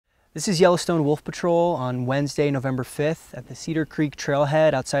This is Yellowstone Wolf Patrol on Wednesday, November 5th at the Cedar Creek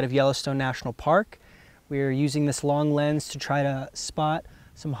Trailhead outside of Yellowstone National Park. We're using this long lens to try to spot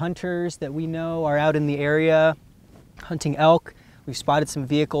some hunters that we know are out in the area hunting elk. We've spotted some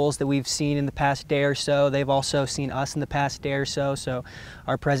vehicles that we've seen in the past day or so. They've also seen us in the past day or so, so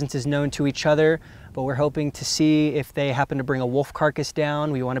our presence is known to each other, but we're hoping to see if they happen to bring a wolf carcass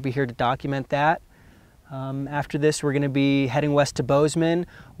down. We want to be here to document that. After this, we're going to be heading west to Bozeman,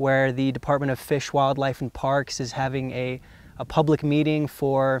 where the Department of Fish, Wildlife, and Parks is having a public meeting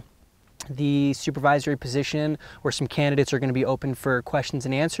for the supervisory position, where some candidates are going to be open for questions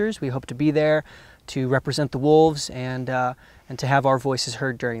and answers. We hope to be there to represent the wolves and to have our voices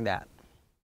heard during that.